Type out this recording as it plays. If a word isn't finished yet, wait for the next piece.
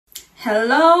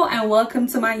Hello and welcome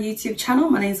to my YouTube channel.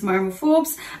 My name is Mariama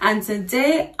Forbes and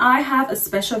today I have a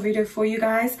special video for you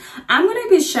guys. I'm going to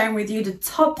be sharing with you the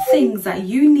top things that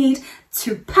you need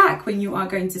to pack when you are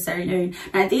going to Sierra Leone.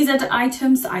 Now these are the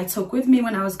items that I took with me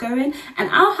when I was going, and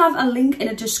I'll have a link in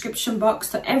the description box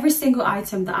to every single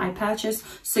item that I purchased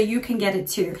so you can get it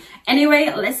too.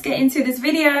 Anyway, let's get into this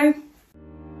video.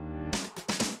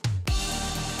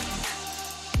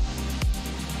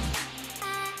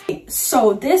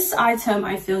 So this item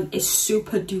I feel is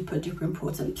super duper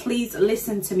important. Please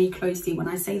listen to me closely when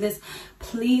I say this.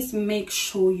 Please make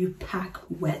sure you pack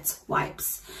wet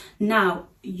wipes. Now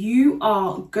you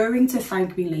are going to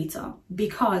thank me later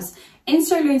because in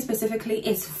Sierra Leone specifically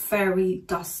it's very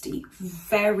dusty,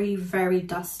 very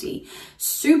dusty,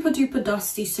 super duper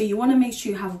dusty. So you want to make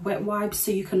sure you have wet wipes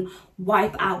so you can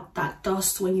wipe out that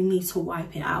dust when you need to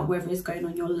wipe it out, whether it's going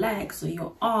on your legs or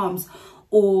your arms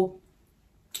or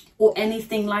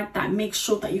anything like that. Make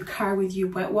sure that you carry with you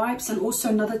wet wipes. And also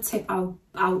another tip I'll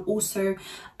also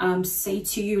say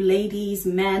to you ladies,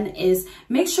 men, is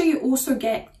make sure you also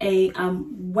get a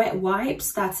wet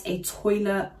wipes that's a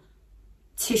toilet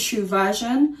tissue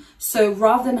version. So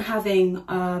rather than having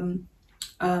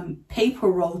paper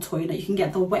roll toilet, you can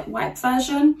get the wet wipe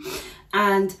version.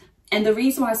 And the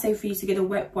reason why I say for you to get a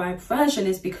wet wipe version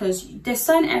is because there's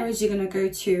certain areas you're going to go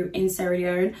to in Sierra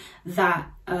Leone that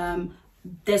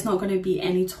there's not going to be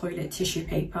any toilet tissue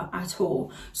paper at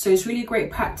all. So it's really great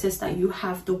practice that you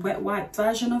have the wet wipe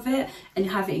version of it and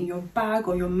you have it in your bag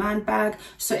or your man bag.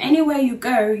 So anywhere you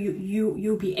go,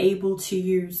 you'll be able to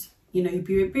use, you know,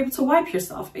 you'll be able to wipe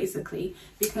yourself basically.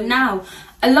 Because now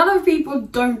a lot of people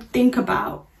don't think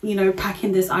about, you know,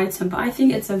 packing this item, but I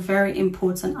think it's a very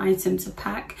important item to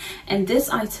pack, and this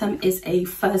item is a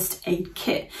first aid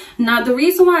kit. Now the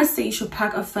reason why I say you should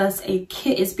pack a first aid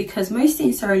kit is because mostly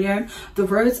in Sierra Leone the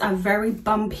roads are very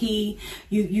bumpy.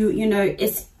 You know,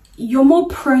 you're more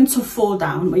prone to fall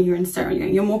down when you're in Sierra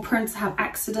Leone. You're more prone to have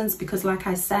accidents because, like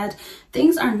I said,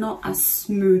 things are not as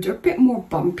smooth. They're a bit more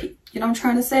bumpy. You know what I'm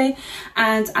trying to say?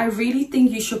 And I really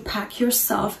think you should pack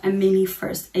yourself a mini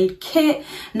first aid kit.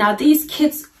 Now these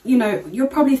kits, you know, you're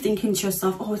probably thinking to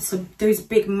yourself, oh, it's those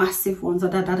big massive ones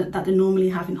that they normally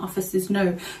have in offices.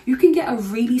 No, you can get a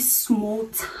really small,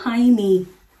 tiny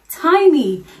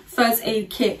first aid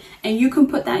kit, and you can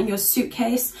put that in your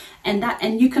suitcase,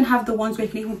 and you can have the ones where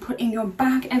you can even put in your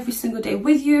bag every single day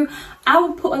with you. I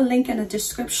will put a link in the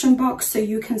description box so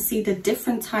you can see the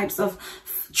different types of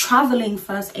traveling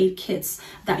first aid kits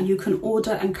that you can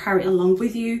order and carry along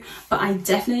with you. But I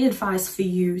definitely advise for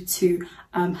you to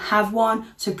have one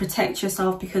to protect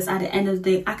yourself, because at the end of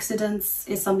the day, accidents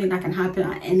is something that can happen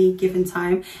at any given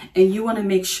time, and you want to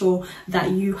make sure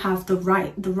that you have the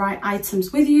right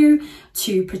items with you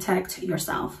to protect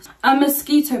yourself. A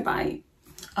mosquito bite,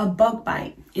 a bug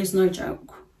bite is no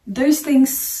joke. Those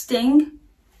things sting,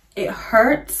 it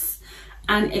hurts,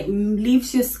 and it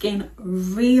leaves your skin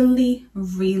really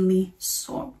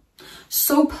sore.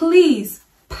 So please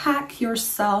pack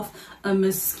yourself a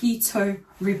mosquito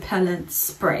repellent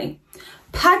spray.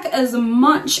 Pack as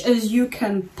much as you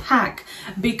can pack,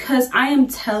 because I am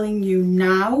telling you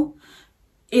now,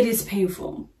 it is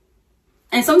painful.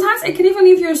 And sometimes it can even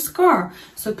leave you a scar.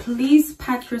 So please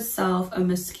pack yourself a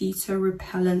mosquito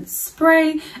repellent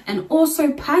spray, and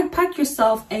also pack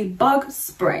yourself a bug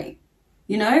spray.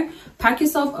 You know, pack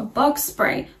yourself a bug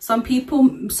spray. Some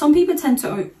people tend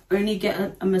to only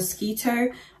get a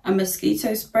mosquito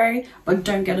spray, but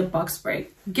don't get a bug spray.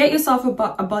 Get yourself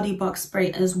a body bug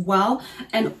spray as well,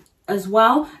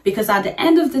 because at the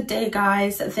end of the day,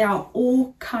 guys, there are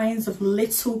all kinds of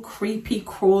little creepy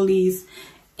crawlies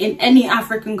in any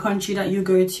African country that you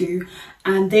go to,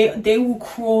 and they will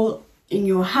crawl in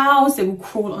your house, they will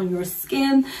crawl on your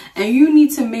skin, and you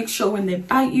need to make sure when they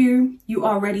bite you, you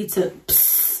are ready to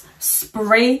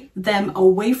spray them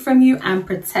away from you and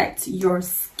protect your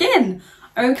skin.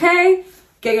 Okay,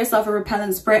 get yourself a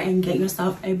repellent spray and get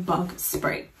yourself a bug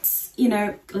spray. You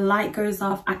know, light goes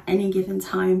off at any given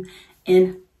time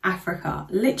in Africa.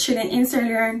 Literally in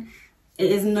Sierra Leone,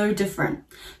 it is no different.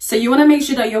 So you want to make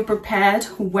sure that you're prepared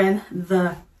when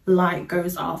the light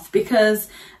goes off, because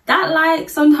that light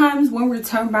sometimes won't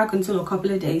return back until a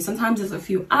couple of days. Sometimes it's a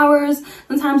few hours,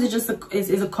 sometimes it's just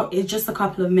a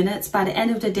couple of minutes. But at the end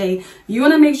of the day, you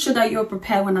want to make sure that you're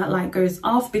prepared when that light goes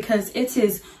off, because it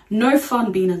is no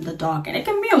fun being in the dark, and it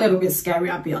can be a little bit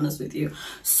scary, I'll be honest with you.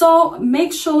 So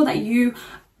make sure that you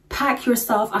pack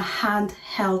yourself a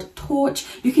handheld torch.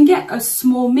 You can get a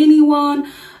small mini one,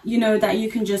 you know, that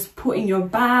you can just put in your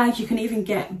bag. You can even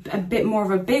get a bit more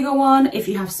of a bigger one if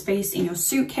you have space in your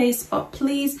suitcase, but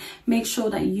please make sure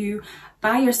that you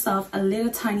buy yourself a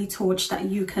little tiny torch that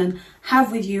you can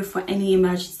have with you for any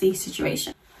emergency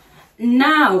situation.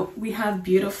 Now we have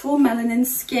beautiful melanin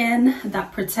skin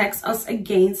that protects us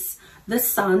against the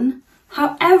sun.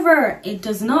 However, it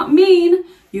does not mean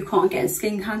you can't get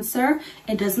skin cancer.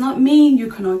 It does not mean you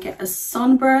cannot get a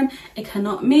sunburn. It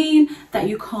cannot mean that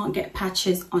you can't get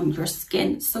patches on your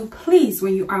skin. So please,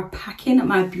 when you are packing,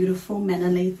 my beautiful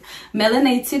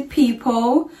melanated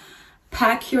people,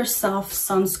 pack yourself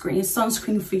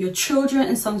sunscreen for your children,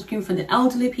 and sunscreen for the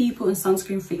elderly people, and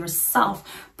sunscreen for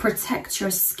yourself. Protect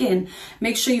your skin.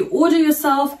 Make sure you order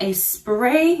yourself a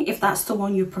spray if that's the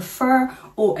one you prefer,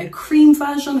 or a cream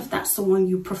version if that's the one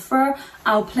you prefer.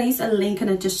 I'll place a link in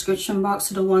the description box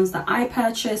to the ones that I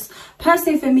purchased.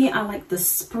 Personally, for me, I like the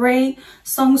spray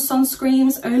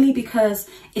sunscreens only because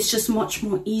it's just much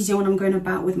more easier when I'm going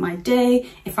about with my day.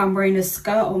 If I'm wearing a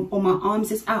skirt or my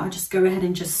arms is out, I just go ahead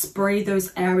and just spray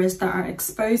those areas that are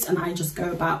exposed, and I just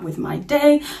go about with my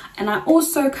day. And I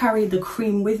also carry the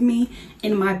cream with me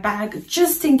in my bag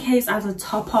just in case as a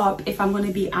top up if I'm going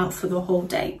to be out for the whole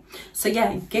day. So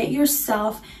yeah, get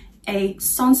yourself a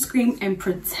sunscreen and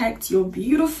protect your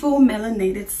beautiful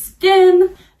melanated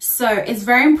skin. So it's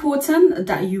very important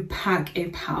that you pack a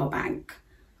power bank.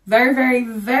 Very, very,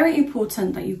 very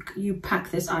important that you pack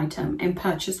this item and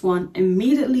purchase one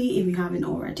immediately if you haven't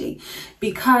already,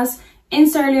 because in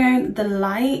Sierra Leone the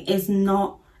light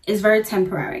is very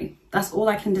temporary. That's all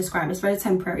I can describe. It's very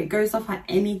temporary. It goes off at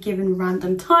any given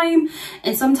random time,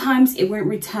 and sometimes it won't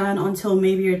return until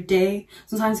maybe a day.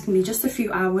 Sometimes it can be just a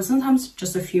few hours, sometimes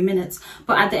just a few minutes.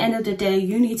 But at the end of the day,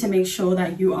 you need to make sure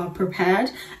that you are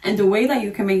prepared. And the way that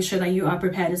you can make sure that you are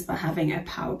prepared is by having a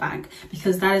power bank,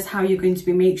 because that is how you're going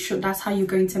to that's how you're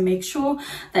going to make sure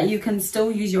that you can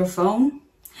still use your phone.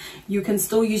 You can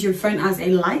still use your phone as a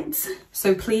light.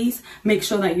 So please make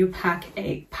sure that you pack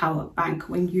a power bank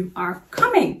when you are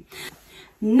coming.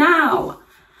 Now,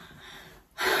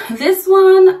 this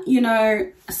one, you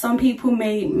know, some people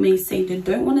may say they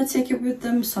don't want to take it with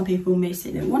them. Some people may say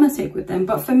they want to take it with them.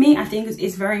 But for me, I think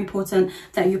it's very important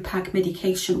that you pack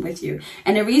medication with you.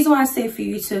 And the reason why I say for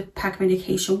you to pack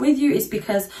medication with you is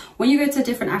because when you go to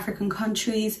different African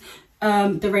countries,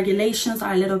 the regulations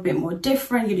are a little bit more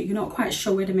different. You're not quite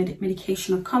sure where the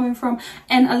medication are coming from,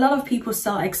 and a lot of people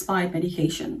sell expired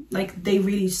medication. Like, they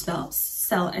really sell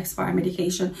expired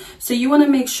medication. So you want to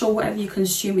make sure whatever you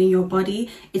consume in your body,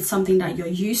 it's something that you're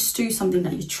used to, something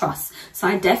that you trust. So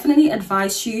I definitely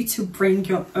advise you to bring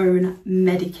your own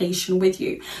medication with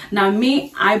you. Now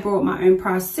me, I brought my own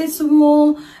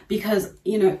paracetamol because,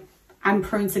 you know, I'm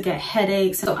prone to get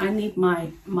headaches, so I need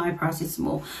my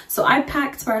paracetamol. So I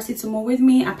packed paracetamol with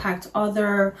me. I packed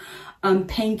other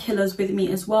painkillers with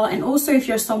me as well. And also, if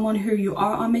you're someone who you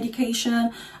are on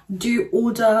medication, do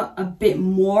order a bit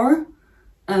more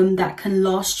that can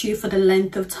last you for the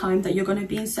length of time that you're going to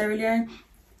be in Sierra Leone,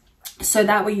 so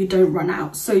that way you don't run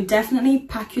out. So definitely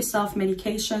pack yourself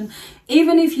medication.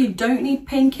 Even if you don't need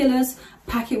painkillers,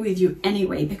 pack it with you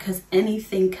anyway, because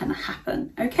anything can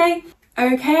happen.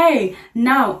 Okay,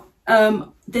 now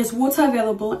there's water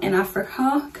available in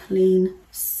Africa, clean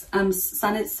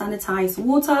sanitized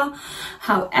water.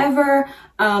 However,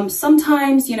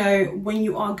 sometimes, you know, when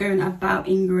you are going about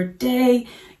in your day,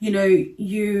 you know,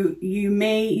 you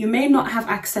may not have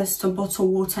access to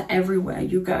bottled water everywhere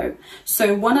you go.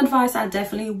 So one advice I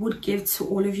definitely would give to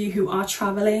all of you who are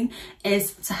traveling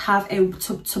is to have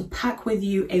to pack with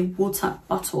you a water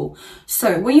bottle.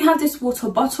 So when you have this water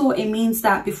bottle, it means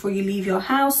that before you leave your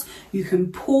house, you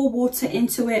can pour water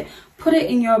into it, put it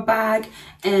in your bag,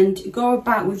 and go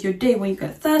about with your day. When you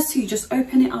get thirsty, you just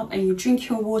open it up and you drink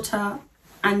your water,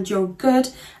 and you're good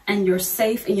and you're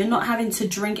safe, and you're not having to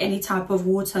drink any type of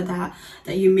water that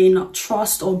you may not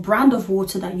trust, or brand of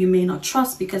water that you may not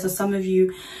trust, because as some of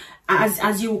you,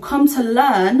 as you will come to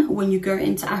learn when you go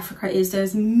into Africa, is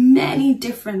there's many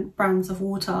different brands of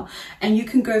water, and you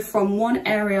can go from one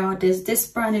area, there's this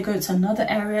brand, you go to another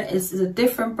area, it's a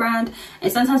different brand. And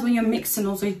sometimes when you're mixing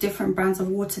all those different brands of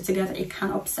water together, it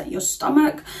can upset your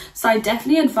stomach. So I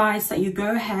definitely advise that you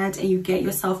go ahead and you get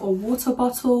yourself a water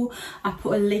bottle. I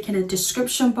put a link in the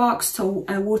description box to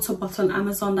a water bottle on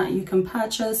Amazon that you can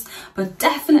purchase, but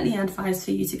definitely advise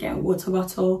for you to get a water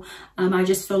bottle. I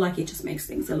just feel like it just makes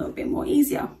things a little bit more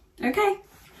easier.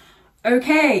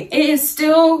 Okay, it is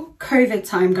still COVID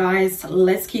time, guys.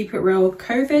 Let's keep it real.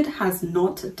 COVID has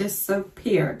not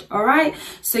disappeared, all right?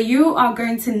 So you are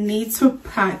going to need to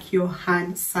pack your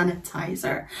hand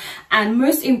sanitizer. And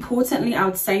most importantly, I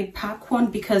would say pack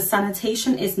one, because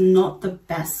sanitation is not the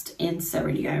best in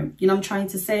Sierra Leone. You know what I'm trying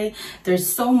to say?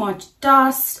 There's so much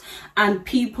dust and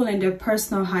people in their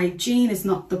personal hygiene is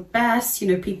not the best. You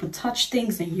know, people touch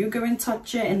things and you go and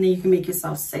touch it and then you can make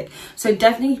yourself sick. So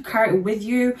definitely carry it with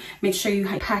you. Make sure you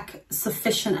pack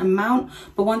sufficient amount.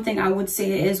 But one thing I would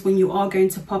say is when you are going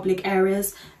to public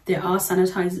areas, there are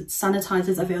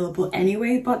sanitizers available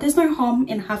anyway, but there's no harm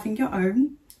in having your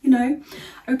own, you know.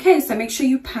 Okay, so make sure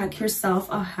you pack yourself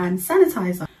a hand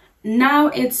sanitizer. Now,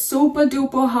 it's super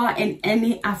duper hot in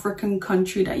any African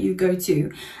country that you go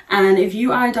to, and if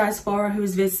you are a diaspora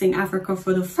who's visiting Africa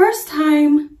for the first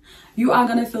time, you are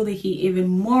going to feel the heat even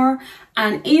more.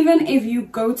 And even if you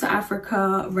go to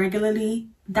Africa regularly,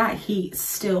 that heat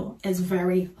still is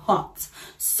very hot.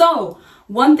 So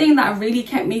one thing that really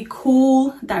kept me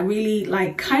cool, that really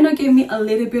like kind of gave me a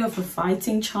little bit of a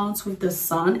fighting chance with the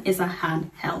sun, is a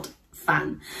handheld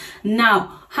fan.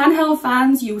 Now, handheld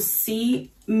fans, you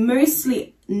see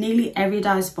mostly nearly every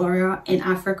diaspora in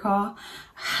Africa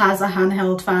has a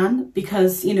handheld fan,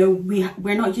 because you know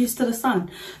we're not used to the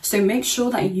sun. So make sure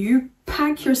that you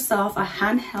pack yourself a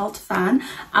handheld fan.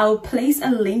 I'll place a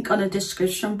link on the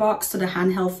description box to the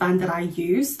handheld fan that I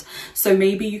used, so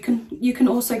maybe you can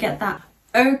also get that.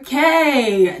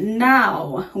 Okay,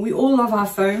 now we all love our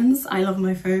phones. I love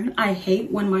my phone. I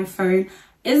hate when my phone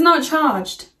is not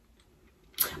charged.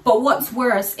 But what's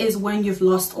worse is when you've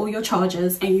lost all your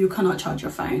chargers and you cannot charge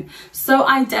your phone. So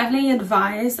I definitely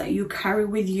advise that you carry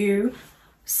with you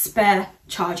spare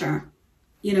charger.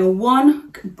 You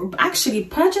know, actually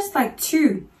purchase like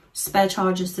 2 spare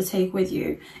chargers to take with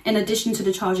you in addition to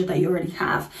the charger that you already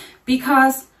have,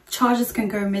 because chargers can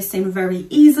go missing very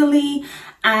easily.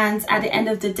 And at the end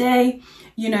of the day,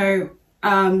 you know,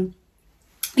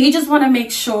 you just want to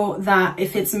make sure that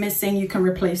if it's missing, you can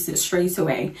replace it straight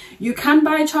away. You can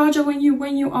buy a charger when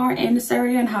you are in this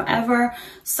area, and however,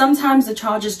 sometimes the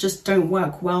chargers just don't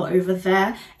work well over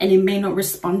there and it may not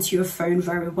respond to your phone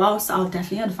very well. So I'll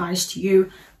definitely advise to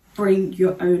you, bring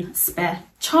your own spare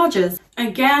chargers.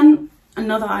 Again,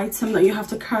 another item that you have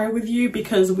to carry with you,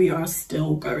 because we are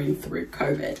still going through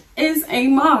COVID, is a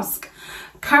mask.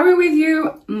 Carry with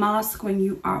you mask when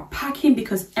you are packing,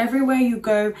 because everywhere you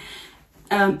go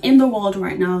in the world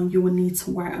right now, you will need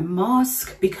to wear a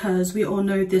mask, because we all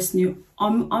know this new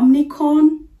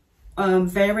Omicron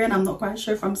variant. I'm not quite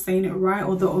sure if I'm saying it right,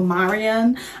 or the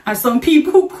Omarian, as some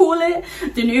people call it.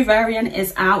 The new variant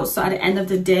is out, so at the end of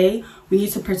the day, we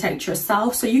need to protect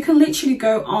yourself. So you can literally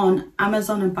go on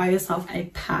Amazon and buy yourself a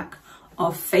pack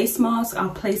of face masks.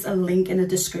 I'll place a link in the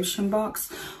description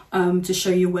box to show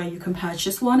you where you can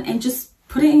purchase one, and just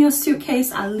put it in your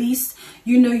suitcase. At least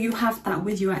you know you have that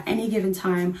with you at any given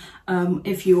time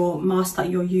if your mask that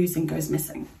you're using goes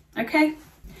missing. Okay,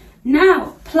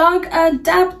 now plug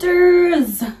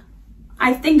adapters.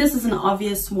 I think this is an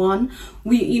obvious one.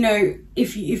 You know,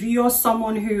 if you're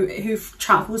someone who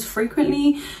travels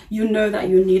frequently, you know that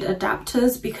you need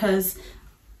adapters, because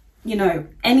you know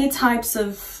any types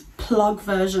of plug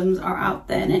versions are out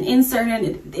there, and in certain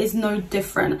it is no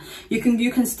different. You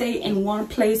can stay in one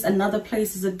place, another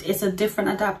place is a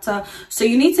different adapter. So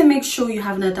you need to make sure you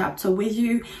have an adapter with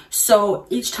you, so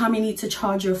each time you need to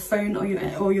charge your phone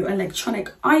or your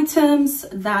electronic items,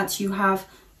 that you have,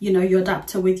 you know, your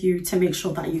adapter with you to make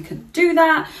sure that you can do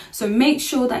that. So make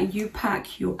sure that you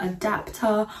pack your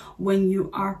adapter when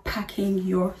you are packing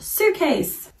your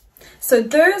suitcase. So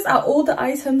those are all the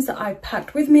items that I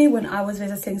packed with me when I was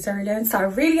visiting Sierra Leone. So I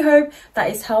really hope that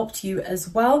it's helped you as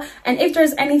well. And if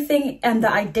there's anything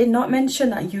that I did not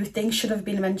mention that you think should have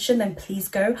been mentioned, then please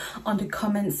go on the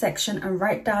comment section and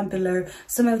write down below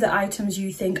some of the items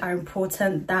you think are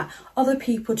important that other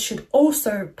people should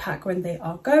also pack when they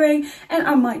are going, and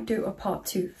I might do a part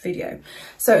 2 video.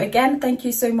 So again, thank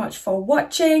you so much for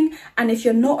watching. And if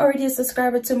you're not already a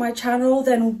subscriber to my channel,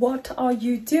 then what are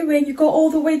you doing? You got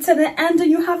all the way to the end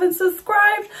and you haven't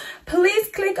subscribed. Please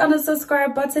click on the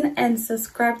subscribe button and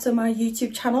subscribe to my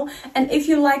YouTube channel. And if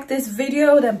you like this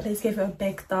video, then please give it a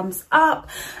big thumbs up.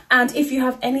 And if you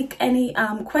have any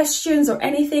questions or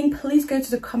anything, please go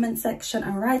to the comment section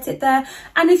and write it there.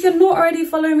 And if you're not already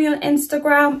following me on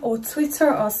Instagram or Twitter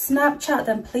or Snapchat,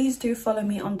 then please do follow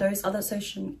me on those other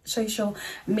social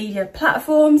media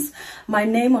platforms. My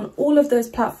name on all of those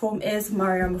platforms is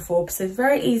Mariama Forbes. So it's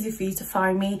very easy for you to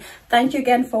find me. Thank you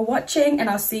again for watching, and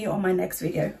I'll see you on my next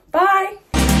video. Bye.